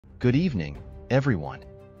Good evening, everyone.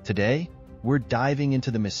 Today, we're diving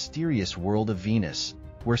into the mysterious world of Venus,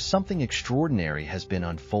 where something extraordinary has been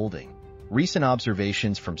unfolding. Recent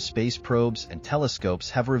observations from space probes and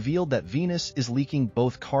telescopes have revealed that Venus is leaking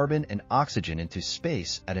both carbon and oxygen into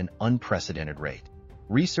space at an unprecedented rate.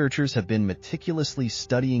 Researchers have been meticulously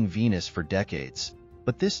studying Venus for decades,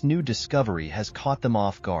 but this new discovery has caught them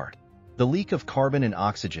off guard. The leak of carbon and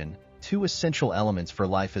oxygen, two essential elements for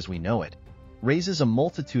life as we know it, raises a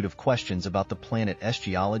multitude of questions about the planet's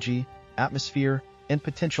geology, atmosphere, and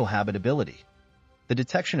potential habitability. The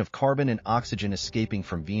detection of carbon and oxygen escaping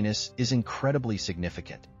from Venus is incredibly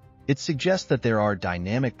significant. It suggests that there are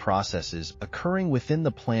dynamic processes occurring within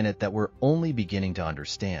the planet that we're only beginning to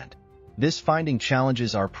understand. This finding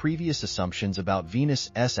challenges our previous assumptions about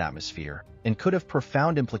Venus's atmosphere and could have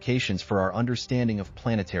profound implications for our understanding of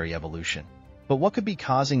planetary evolution. But what could be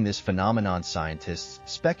causing this phenomenon? Scientists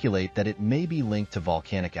speculate that it may be linked to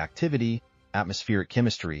volcanic activity, atmospheric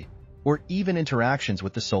chemistry, or even interactions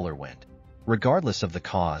with the solar wind. Regardless of the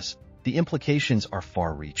cause, the implications are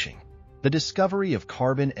far-reaching. The discovery of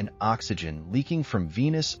carbon and oxygen leaking from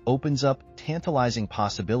Venus opens up tantalizing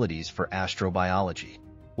possibilities for astrobiology.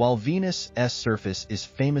 While Venus's surface is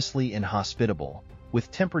famously inhospitable,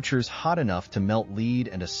 with temperatures hot enough to melt lead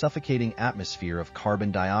and a suffocating atmosphere of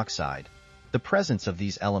carbon dioxide, the presence of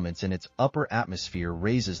these elements in its upper atmosphere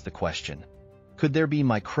raises the question: could there be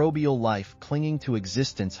microbial life clinging to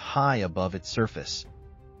existence high above its surface?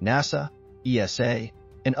 NASA, ESA,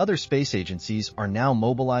 and other space agencies are now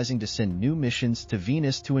mobilizing to send new missions to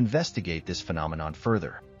Venus to investigate this phenomenon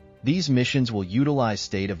further. These missions will utilize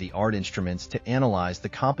state-of-the-art instruments to analyze the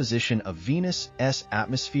composition of Venus's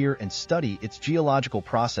atmosphere and study its geological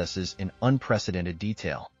processes in unprecedented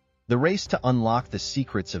detail. The race to unlock the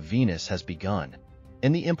secrets of Venus has begun,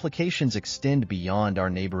 and the implications extend beyond our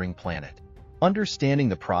neighboring planet. Understanding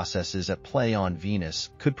the processes at play on Venus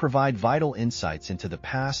could provide vital insights into the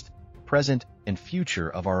past, present, and future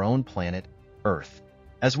of our own planet, Earth.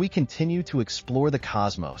 As we continue to explore the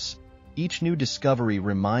cosmos, each new discovery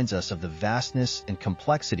reminds us of the vastness and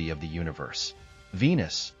complexity of the universe.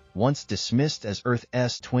 Venus, once dismissed as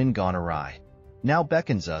Earth's twin gone awry, now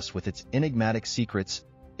beckons us with its enigmatic secrets,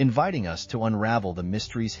 inviting us to unravel the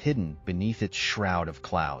mysteries hidden beneath its shroud of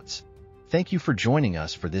clouds. Thank you for joining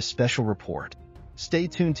us for this special report. Stay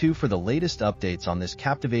tuned too for the latest updates on this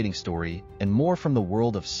captivating story and more from the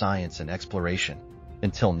world of science and exploration.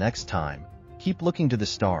 Until next time, keep looking to the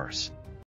stars.